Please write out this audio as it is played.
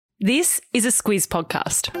This is a Squiz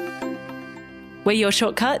podcast. We're your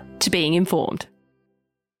shortcut to being informed.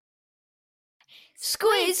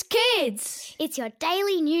 Squiz Kids! It's your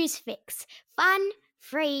daily news fix. Fun,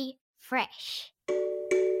 free, fresh.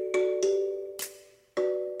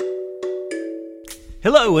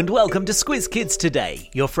 Hello and welcome to Squiz Kids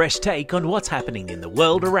Today, your fresh take on what's happening in the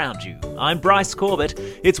world around you. I'm Bryce Corbett.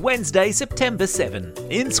 It's Wednesday, September 7.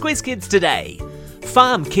 In Squiz Kids Today,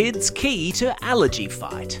 farm kids key to allergy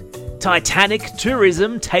fight. Titanic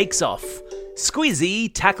tourism takes off.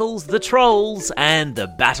 Squizzy tackles the trolls and the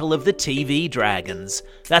battle of the TV dragons.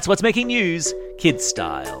 That's what's making news, kids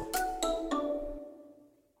style.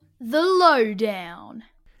 The Lowdown.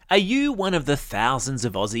 Are you one of the thousands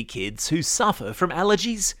of Aussie kids who suffer from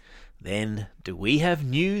allergies? Then do we have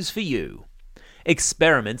news for you.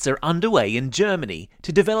 Experiments are underway in Germany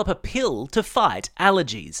to develop a pill to fight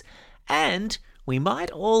allergies. And we might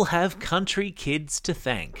all have country kids to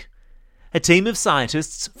thank. A team of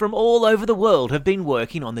scientists from all over the world have been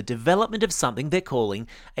working on the development of something they're calling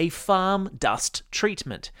a farm dust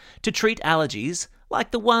treatment to treat allergies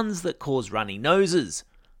like the ones that cause runny noses,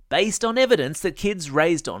 based on evidence that kids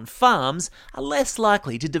raised on farms are less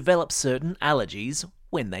likely to develop certain allergies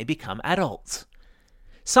when they become adults.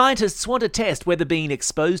 Scientists want to test whether being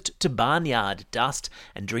exposed to barnyard dust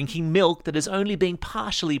and drinking milk that has only been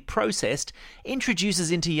partially processed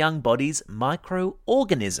introduces into young bodies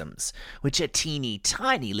microorganisms, which are teeny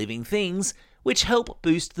tiny living things which help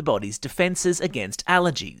boost the body's defences against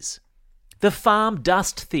allergies. The farm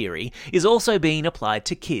dust theory is also being applied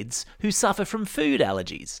to kids who suffer from food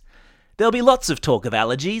allergies. There'll be lots of talk of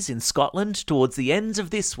allergies in Scotland towards the ends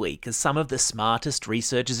of this week as some of the smartest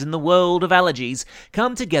researchers in the world of allergies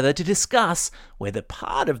come together to discuss whether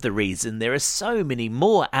part of the reason there are so many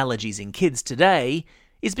more allergies in kids today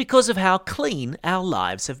is because of how clean our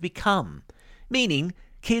lives have become, meaning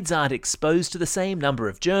kids aren't exposed to the same number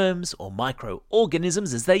of germs or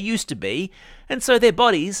microorganisms as they used to be, and so their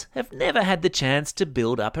bodies have never had the chance to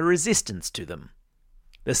build up a resistance to them.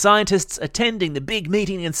 The scientists attending the big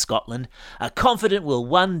meeting in Scotland are confident we'll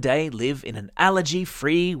one day live in an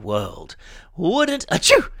allergy-free world. Wouldn't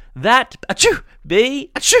that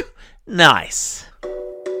be nice?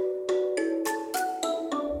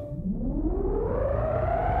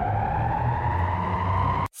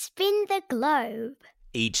 Spin the globe.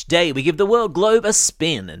 Each day we give the world globe a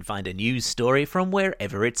spin and find a news story from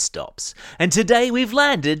wherever it stops. And today we've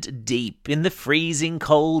landed deep in the freezing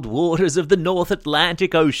cold waters of the North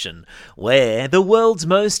Atlantic Ocean, where the world's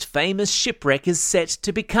most famous shipwreck is set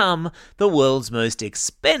to become the world's most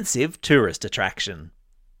expensive tourist attraction.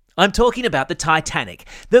 I'm talking about the Titanic,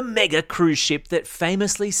 the mega cruise ship that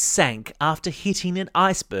famously sank after hitting an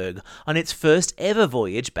iceberg on its first ever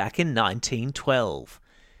voyage back in 1912.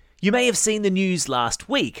 You may have seen the news last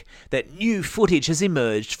week that new footage has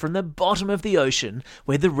emerged from the bottom of the ocean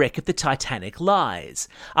where the wreck of the Titanic lies,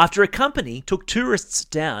 after a company took tourists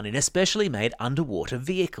down in a specially made underwater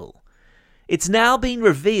vehicle. It's now been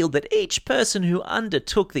revealed that each person who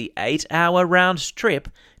undertook the 8-hour round trip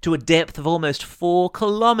to a depth of almost 4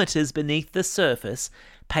 kilometres beneath the surface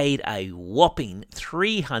paid a whopping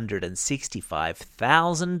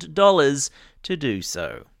 $365,000 to do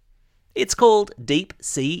so. It's called Deep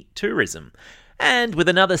Sea Tourism, and with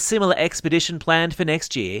another similar expedition planned for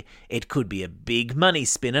next year, it could be a big money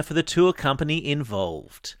spinner for the tour company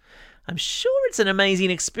involved. I'm sure it's an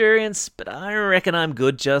amazing experience, but I reckon I'm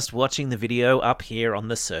good just watching the video up here on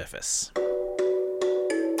the surface.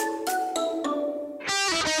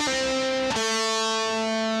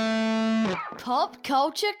 Pop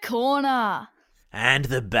Culture Corner. And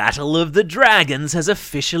the Battle of the Dragons has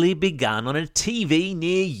officially begun on a TV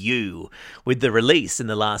near you, with the release in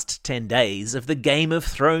the last 10 days of the Game of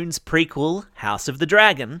Thrones prequel, House of the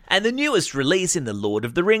Dragon, and the newest release in the Lord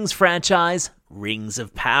of the Rings franchise, Rings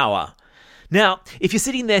of Power. Now, if you're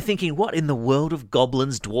sitting there thinking, what in the world of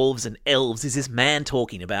goblins, dwarves, and elves is this man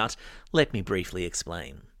talking about? Let me briefly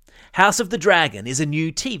explain. House of the Dragon is a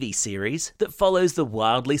new TV series that follows the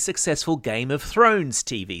wildly successful Game of Thrones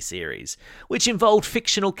TV series, which involved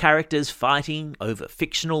fictional characters fighting over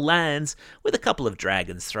fictional lands with a couple of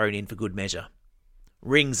dragons thrown in for good measure.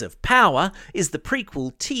 Rings of Power is the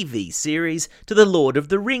prequel TV series to the Lord of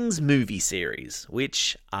the Rings movie series,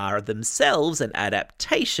 which are themselves an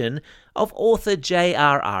adaptation of author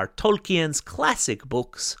J.R.R. Tolkien's classic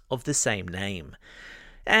books of the same name.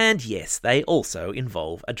 And yes, they also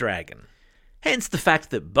involve a dragon. Hence the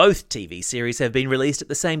fact that both TV series have been released at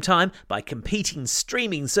the same time by competing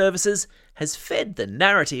streaming services has fed the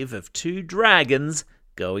narrative of two dragons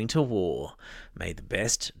going to war. May the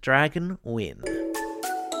best dragon win.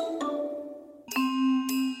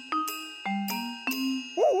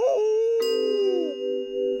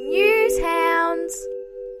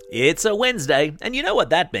 It's a Wednesday, and you know what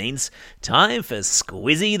that means. Time for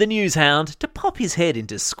Squizzy the Newshound to pop his head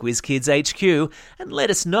into Squiz Kids HQ and let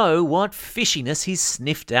us know what fishiness he's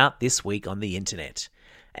sniffed out this week on the internet.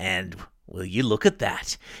 And will you look at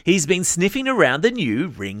that? He's been sniffing around the new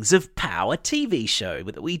Rings of Power TV show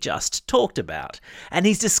that we just talked about, and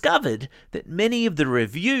he's discovered that many of the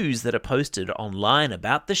reviews that are posted online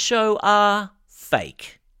about the show are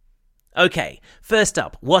fake. Okay, first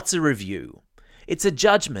up, what's a review? It's a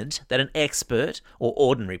judgment that an expert or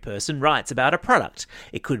ordinary person writes about a product.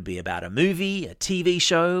 It could be about a movie, a TV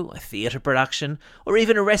show, a theatre production, or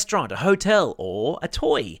even a restaurant, a hotel, or a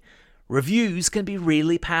toy. Reviews can be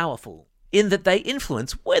really powerful in that they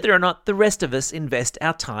influence whether or not the rest of us invest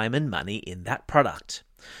our time and money in that product.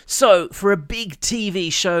 So, for a big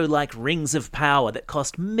TV show like Rings of Power that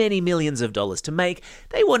cost many millions of dollars to make,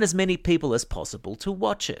 they want as many people as possible to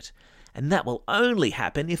watch it. And that will only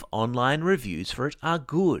happen if online reviews for it are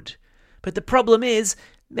good. But the problem is,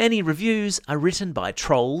 many reviews are written by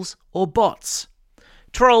trolls or bots.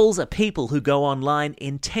 Trolls are people who go online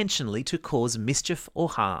intentionally to cause mischief or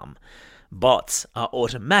harm. Bots are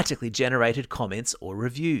automatically generated comments or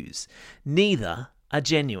reviews. Neither are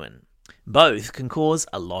genuine. Both can cause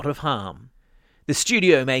a lot of harm. The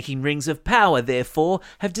studio making Rings of Power, therefore,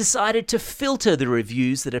 have decided to filter the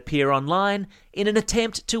reviews that appear online in an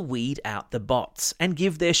attempt to weed out the bots and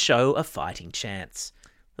give their show a fighting chance.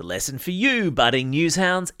 The lesson for you, budding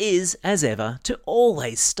newshounds, is, as ever, to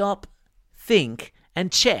always stop, think,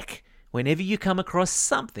 and check whenever you come across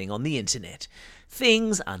something on the internet.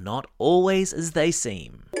 Things are not always as they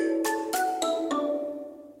seem.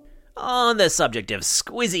 On the subject of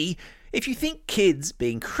Squizzy, if you think kids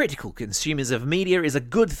being critical consumers of media is a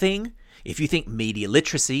good thing, if you think media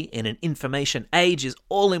literacy in an information age is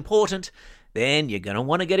all important, then you're going to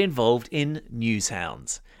want to get involved in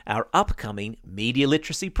Newshounds, our upcoming media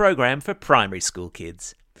literacy program for primary school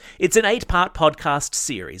kids. It's an 8-part podcast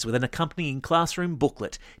series with an accompanying classroom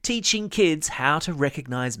booklet teaching kids how to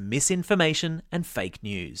recognise misinformation and fake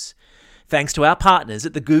news. Thanks to our partners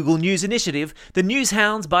at the Google News Initiative, the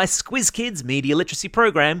Newshounds by Squiz Kids Media Literacy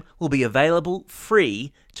Program will be available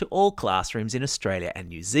free to all classrooms in Australia and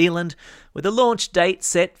New Zealand, with a launch date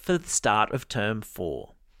set for the start of Term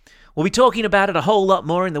 4. We'll be talking about it a whole lot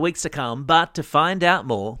more in the weeks to come, but to find out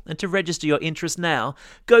more and to register your interest now,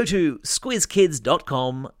 go to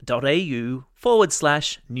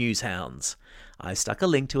squizkids.com.au/newshounds. I've stuck a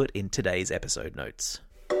link to it in today's episode notes.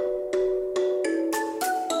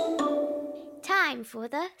 Time for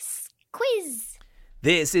the quiz.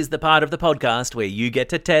 This is the part of the podcast where you get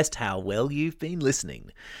to test how well you've been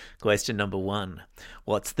listening. Question number 1.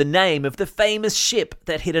 What's the name of the famous ship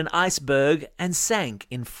that hit an iceberg and sank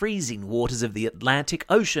in freezing waters of the Atlantic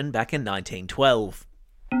Ocean back in 1912?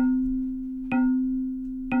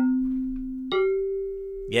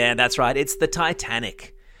 Yeah, that's right, it's the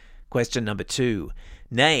Titanic. Question number 2.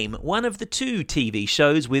 Name one of the 2 TV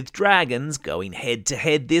shows with dragons going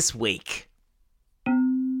head-to-head this week.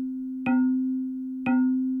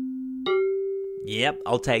 Yep,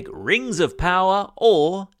 I'll take Rings of Power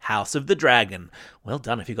or House of the Dragon. Well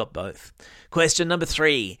done if you got both. Question number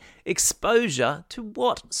 3. Exposure to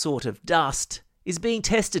what sort of dust is being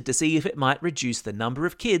tested to see if it might reduce the number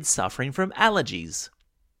of kids suffering from allergies?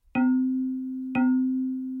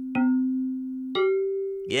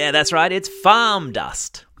 Yeah, that's right, it's farm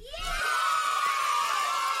dust.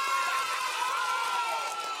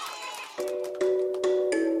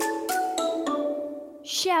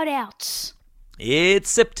 Shout outs. It's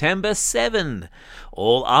September 7.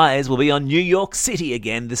 All eyes will be on New York City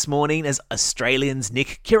again this morning as Australians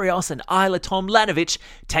Nick Kyrgios and Ajla Tomljanovic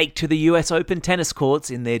take to the US Open tennis courts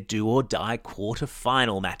in their do-or-die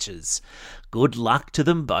quarter-final matches. Good luck to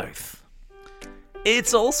them both.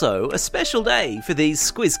 It's also a special day for these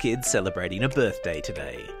Squiz Kids celebrating a birthday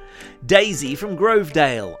today. Daisy from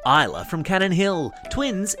Grovedale, Isla from Cannon Hill,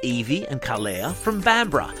 twins Evie and Kalea from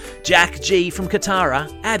Bamborough, Jack G from Katara,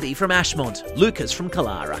 Abby from Ashmont, Lucas from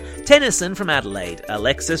Kalara, Tennyson from Adelaide,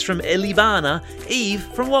 Alexis from Elivana, Eve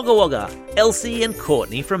from Wagga Wagga, Elsie and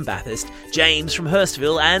Courtney from Bathurst, James from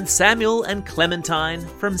Hurstville, and Samuel and Clementine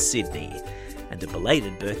from Sydney. And a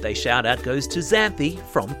belated birthday shout-out goes to Xanthi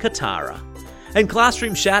from Katara. And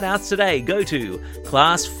classroom shout-outs today go to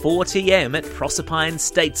Class 4TM at Proserpine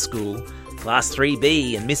State School, Class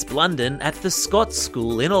 3B and Miss Blunden at the Scott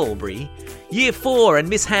School in Albury, Year 4 and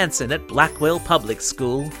Miss Hanson at Blackwell Public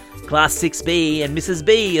School, Class 6B and Mrs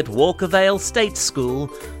B at Walkervale State School,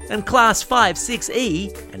 and Class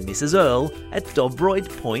 5-6E and Mrs Earl at Dobroyd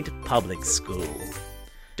Point Public School.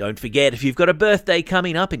 Don't forget, if you've got a birthday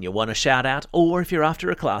coming up and you want a shout out, or if you're after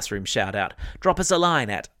a classroom shout out, drop us a line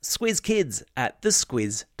at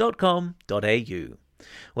squizkids@thesquiz.com.au.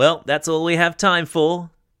 Well, that's all we have time for.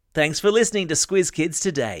 Thanks for listening to Squiz Kids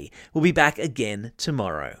today. We'll be back again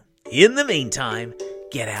tomorrow. In the meantime,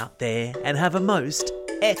 get out there and have a most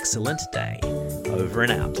excellent day. Over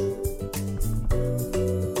and out.